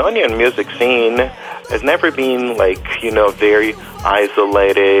Amazonian music scene has never been very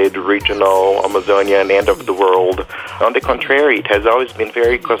isolated, regional, Amazonian, end of the world. On the contrary, it has always been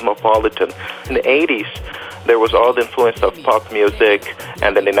very cosmopolitan. In the 80s, there was all the influence of pop music,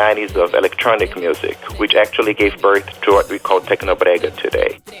 and in the 90s of electronic music, which actually gave birth to what we call Tecnobrega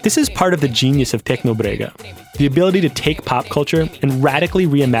today. This is part of the genius of Tecnobrega, the ability to take pop culture and radically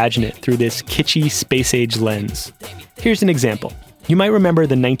reimagine it through this kitschy space-age lens. Here's an example. You might remember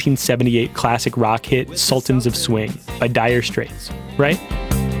the 1978 classic rock hit Sultans of Swing by Dire Straits, right?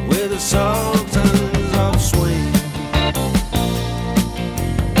 We're the Sultans of Swing.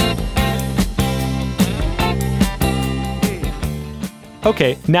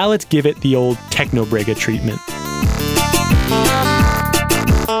 Okay, now let's give it the old Tecnobrega treatment.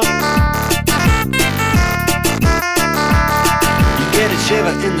 You get a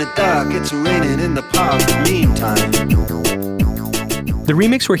shiver in the dark, it's raining in the park. Meantime. The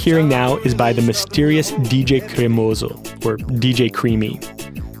remix we're hearing now is by the mysterious DJ Cremoso, or DJ Creamy.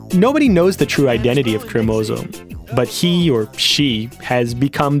 Nobody knows the true identity of Cremoso, but he or she has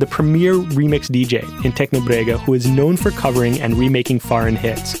become the premier remix DJ in Tecnobrega who is known for covering and remaking foreign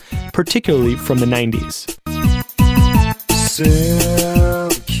hits, particularly from the 90s. Sell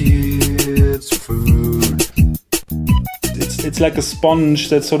kids food. It's like a sponge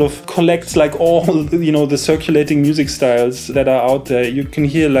that sort of collects all, the circulating music styles that are out there. You can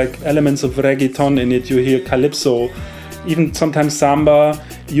hear elements of reggaeton in it. You hear calypso, even sometimes samba,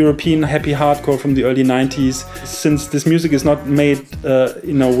 European happy hardcore from the early 90s. Since this music is not made,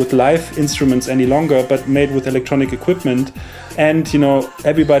 with live instruments any longer, but made with electronic equipment, and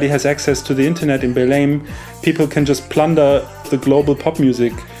everybody has access to the internet in Belém, people can just plunder the global pop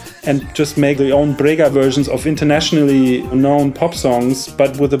music and just make their own brega versions of internationally known pop songs,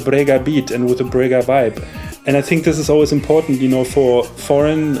 but with a brega beat and with a brega vibe. And I think this is always important, for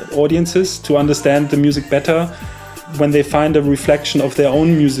foreign audiences to understand the music better when they find a reflection of their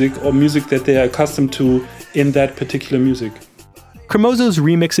own music or music that they are accustomed to in that particular music. Cremoso's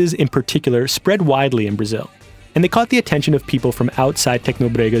remixes in particular spread widely in Brazil, and they caught the attention of people from outside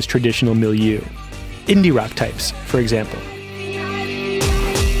Tecnobrega's traditional milieu. Indie rock types, for example.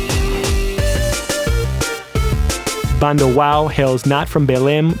 Banda Wow hails not from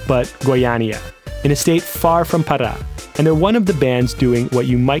Belém, but Goiânia, in a state far from Pará, and they're one of the bands doing what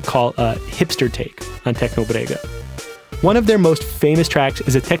you might call a hipster take on Tecnobrega. One of their most famous tracks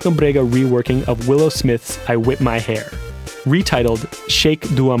is a Tecnobrega reworking of Willow Smith's I Whip My Hair, retitled Shake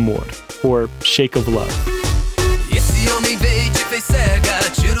do Amor, or Shake of Love.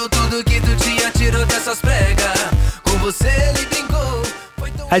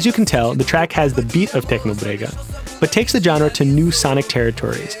 As you can tell, the track has the beat of Tecnobrega, but takes the genre to new sonic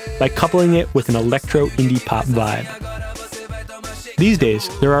territories by coupling it with an electro-indie pop vibe. These days,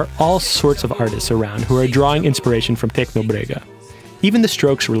 there are all sorts of artists around who are drawing inspiration from Tecnobrega. Even The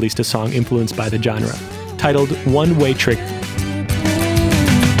Strokes released a song influenced by the genre, titled One Way Trick.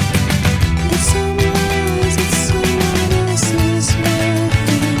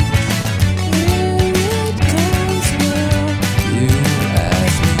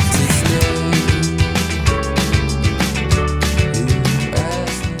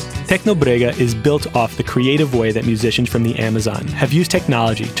 Tecnobrega is built off the creative way that musicians from the Amazon have used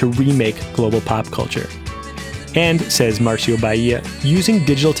technology to remake global pop culture. And, says Marcio Bahia, using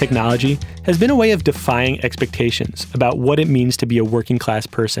digital technology has been a way of defying expectations about what it means to be a working-class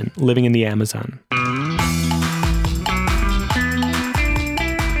person living in the Amazon.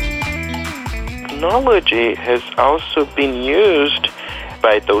 Technology has also been used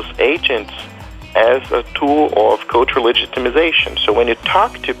by those agents as a tool of cultural legitimization. So when you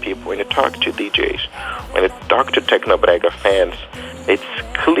talk to people, when you talk to DJs, when you talk to Tecnobrega fans, it's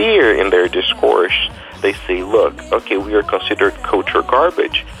clear in their discourse. They say, look, okay, we are considered culture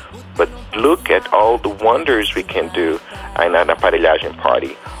garbage, but look at all the wonders we can do in an aparelhagem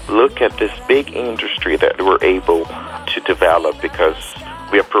party. Look at this big industry that we're able to develop because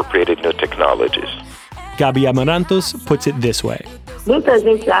we appropriated new technologies. Gabi Amarantos puts it this way. Muita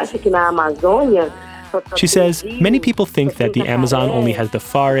gente acha que na Amazônia. She says, many people think that the Amazon only has the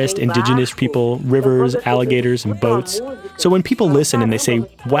forest, indigenous people, rivers, alligators, and boats. So when people listen and they say,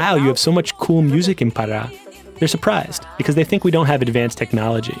 wow, you have so much cool music in Pará, they're surprised because they think we don't have advanced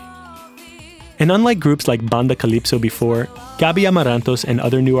technology. And unlike groups like Banda Calypso before, Gabi Amarantos and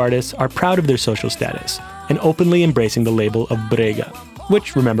other new artists are proud of their social status and openly embracing the label of Brega,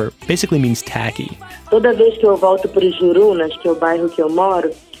 which, remember, basically means tacky. Toda vez que eu volto para Jurunas, que é o bairro que eu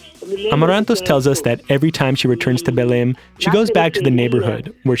moro, Amarantos tells us that every time she returns to Belém, she goes back to the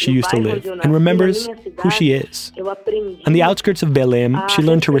neighborhood where she used to live and remembers who she is. On the outskirts of Belém, she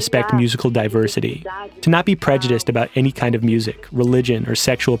learned to respect musical diversity, to not be prejudiced about any kind of music, religion, or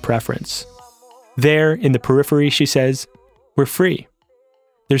sexual preference. There, in the periphery, she says, we're free.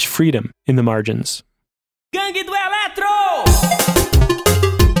 There's freedom in the margins. Gangue do Eletro!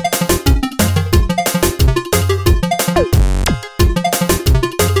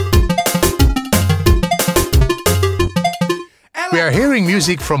 We are hearing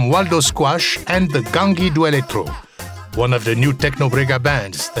music from Waldo Squash and the Gangue do Eletro, one of the new Tecnobrega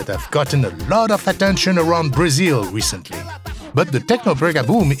bands that have gotten a lot of attention around Brazil recently. But the Tecnobrega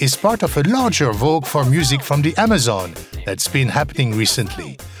boom is part of a larger vogue for music from the Amazon that's been happening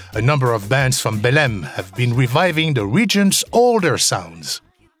recently. A number of bands from Belém have been reviving the region's older sounds.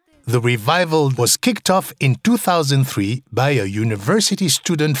 The revival was kicked off in 2003 by a university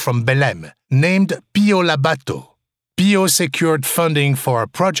student from Belém named Pio Labato. Pio secured funding for a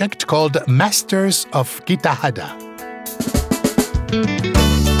project called Masters of Guitarrada.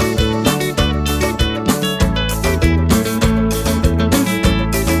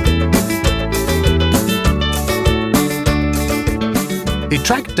 He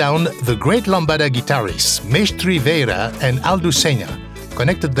tracked down the great lambada guitarists Mestre Veira and Alducenha,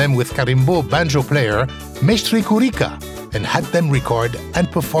 connected them with Carimbo banjo player Mestre Curica, and had them record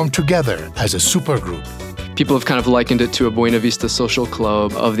and perform together as a supergroup. People have kind of likened it to a Buena Vista social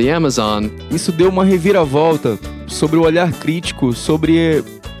club of the Amazon. Isso deu uma reviravolta sobre o olhar crítico sobre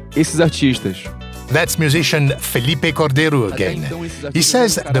esses artistas. That's musician Felipe Cordeiro again. He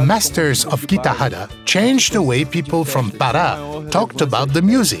says the Masters of Guitarrada changed the way people from Pará talked about the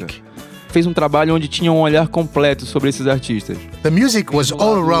music. Fez trabalho onde tinha olhar completo sobre esses artistas. The music was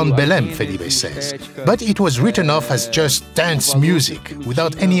all around Belém, Felipe says, but it was written off as just dance music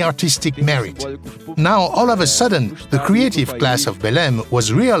without any artistic merit. Now, all of a sudden, the creative class of Belém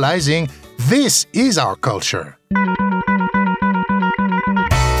was realizing this is our culture.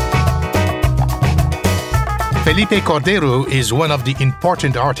 Felipe Cordeiro is one of the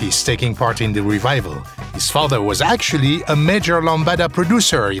important artists taking part in the revival. His father was actually a major lambada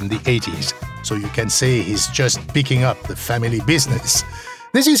producer in the 80s, so you can say he's just picking up the family business.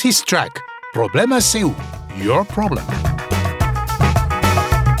 This is his track, Problema Seu, Your Problem.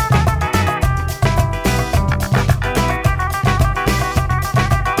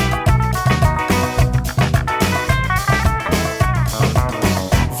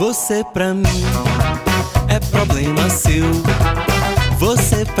 Você pra mim é problema seu.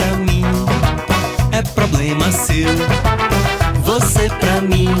 Você pra mim é problema seu. Você pra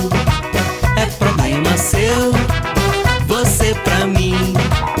mim é problema seu. Você pra mim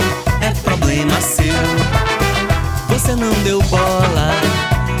é problema seu. Você não deu bola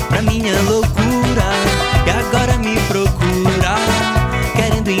pra minha loucura e agora me procura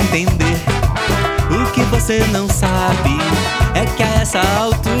querendo entender. O que você não sabe é que a essa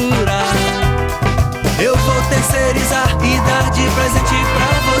altura eu vou terceirizar e dar de presente pra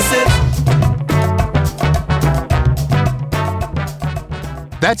você.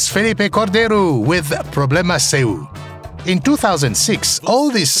 That's Felipe Cordeiro with Problema Seu. In 2006,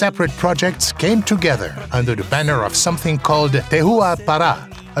 all these separate projects came together under the banner of something called Tehua Pará,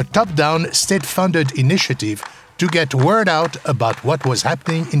 a top-down, state-funded initiative to get word out about what was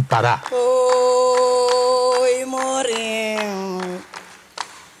happening in Pará. Oi, moreno.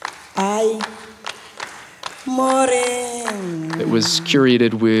 Ai, moreno. It was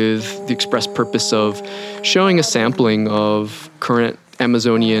curated with the express purpose of showing a sampling of current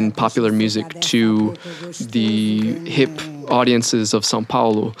Amazonian popular music to the hip audiences of São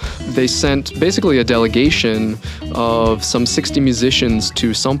Paulo. They sent basically a delegation of some 60 musicians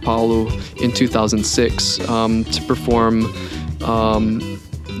to São Paulo in 2006 to perform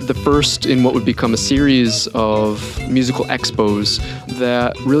the first in what would become a series of musical expos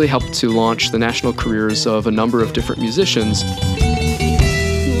that really helped to launch the national careers of a number of different musicians.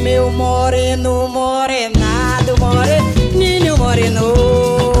 Meu moreno, morenado, moreninho, moreno,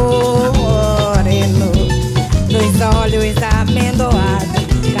 moreno, dois olhos amendoados,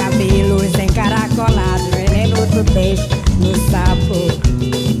 cabelos encaracolados, veneno do peixe no sapo.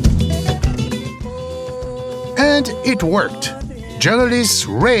 And it worked. Journalists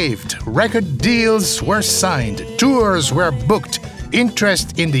raved, record deals were signed, tours were booked,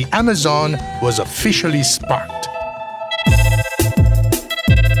 interest in the Amazon was officially sparked.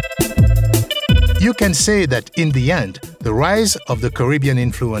 You can say that in the end, the rise of the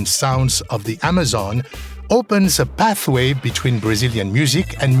Caribbean-influenced sounds of the Amazon opens a pathway between Brazilian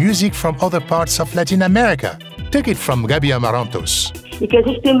music and music from other parts of Latin America. Take it from Gabi Amarantos. e que a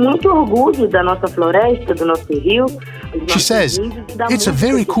gente tem muito orgulho da nossa floresta, do nosso rio. She says it's a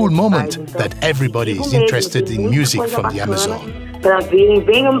very cool moment that everybody is interested in music from the Amazon.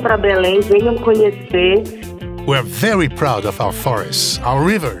 Venham para Belém, venham conhecer. We're very proud of our forests, our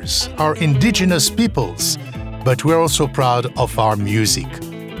rivers, our indigenous peoples, but we're also proud of our music.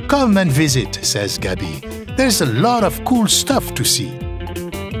 Come and visit, says Gabi. There's a lot of cool stuff to see.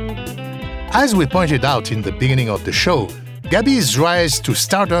 As we pointed out in the beginning of the show, Gabi's rise to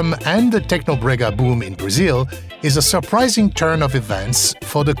stardom and the Tecnobrega boom in Brazil is a surprising turn of events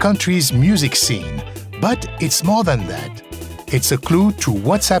for the country's music scene. But it's more than that. It's a clue to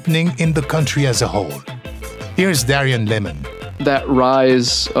what's happening in the country as a whole. Here's Darian Lemon. That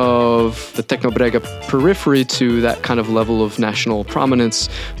rise of the Tecnobrega periphery to that kind of level of national prominence,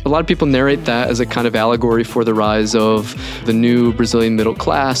 a lot of people narrate that as a kind of allegory for the rise of the new Brazilian middle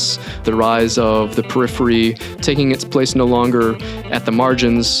class, the rise of the periphery taking its place no longer at the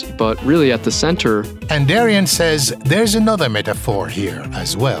margins, but really at the center. And Darian says there's another metaphor here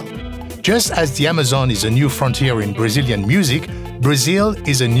as well. Just as the Amazon is a new frontier in Brazilian music, Brazil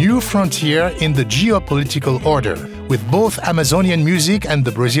is a new frontier in the geopolitical order. With both Amazonian music and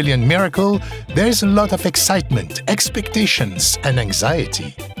the Brazilian miracle, there's a lot of excitement, expectations, and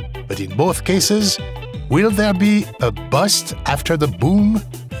anxiety. But in both cases, will there be a bust after the boom?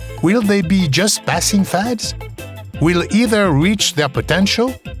 Will they be just passing fads? Will either reach their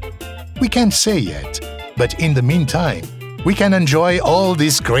potential? We can't say yet, but in the meantime, we can enjoy all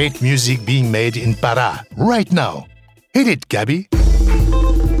this great music being made in Pará right now. Hit it, Gabi.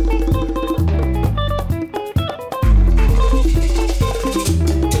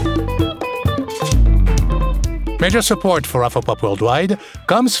 Major support for Afropop Worldwide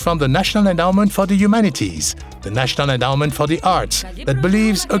comes from the National Endowment for the Humanities, the National Endowment for the Arts, that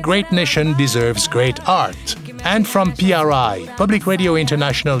believes a great nation deserves great art, and from PRI, Public Radio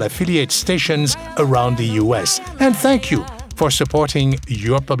International affiliate stations around the US. And thank you for supporting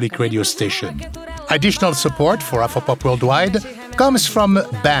your public radio station. Additional support for Afropop Worldwide comes from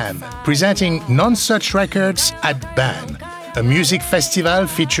BAM, presenting Non-Such Records at BAM, a music festival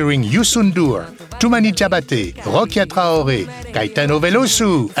featuring Youssou N'Dour, Toumani Diabaté, Rokia Traoré, Caetano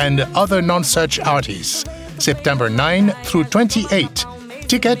Veloso, and other Non-Such artists. September 9 through 28.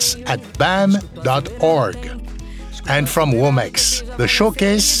 Tickets at bam.org. And from Womex, the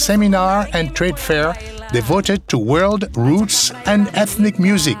showcase, seminar, and trade fair devoted to world roots and ethnic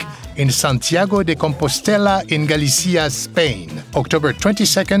music in Santiago de Compostela in Galicia, Spain, October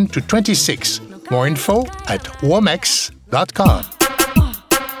 22nd to 26. More info at womex.com.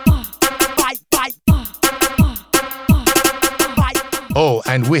 Oh,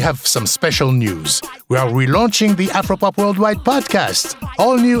 and we have some special news. We are relaunching the Afropop Worldwide podcast.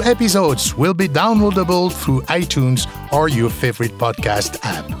 All new episodes will be downloadable through iTunes or your favorite podcast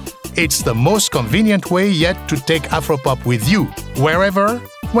app. It's the most convenient way yet to take Afropop with you, wherever,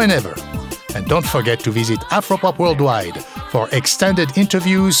 whenever. And don't forget to visit Afropop Worldwide for extended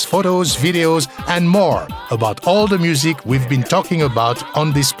interviews, photos, videos, and more about all the music we've been talking about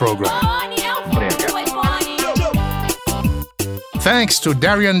on this program. Thanks to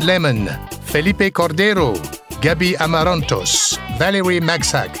Darian Lemon, Felipe Cordero, Gabi Amarantos, Valerie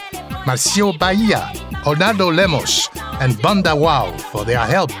Magsac, Marcio Bahia, Leonardo Lemos, and Banda Wow for their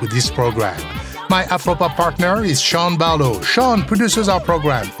help with this program. My Afropop partner is Sean Barlow. Sean produces our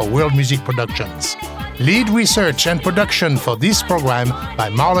program for World Music Productions. Lead research and production for this program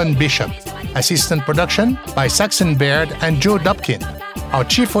by Marlon Bishop. Assistant production by Saxon Baird and Joe Dupkin. Our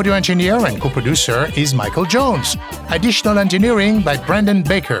chief audio engineer and co-producer is Michael Jones. Additional engineering by Brandon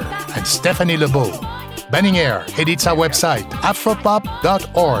Baker and Stephanie Lebeau. Banning Air edits our website,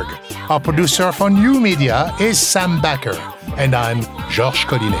 afropop.org. Our producer for new media is Sam Backer. And I'm Georges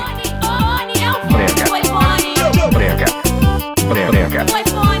Collinet.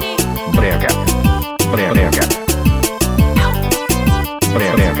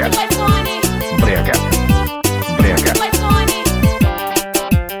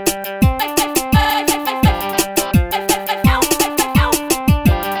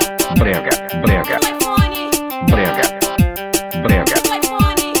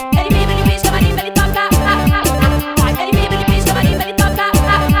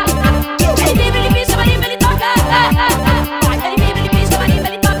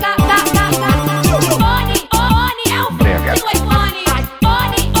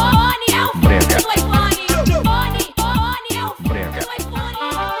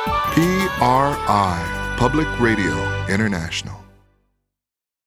 PRI, Public Radio International.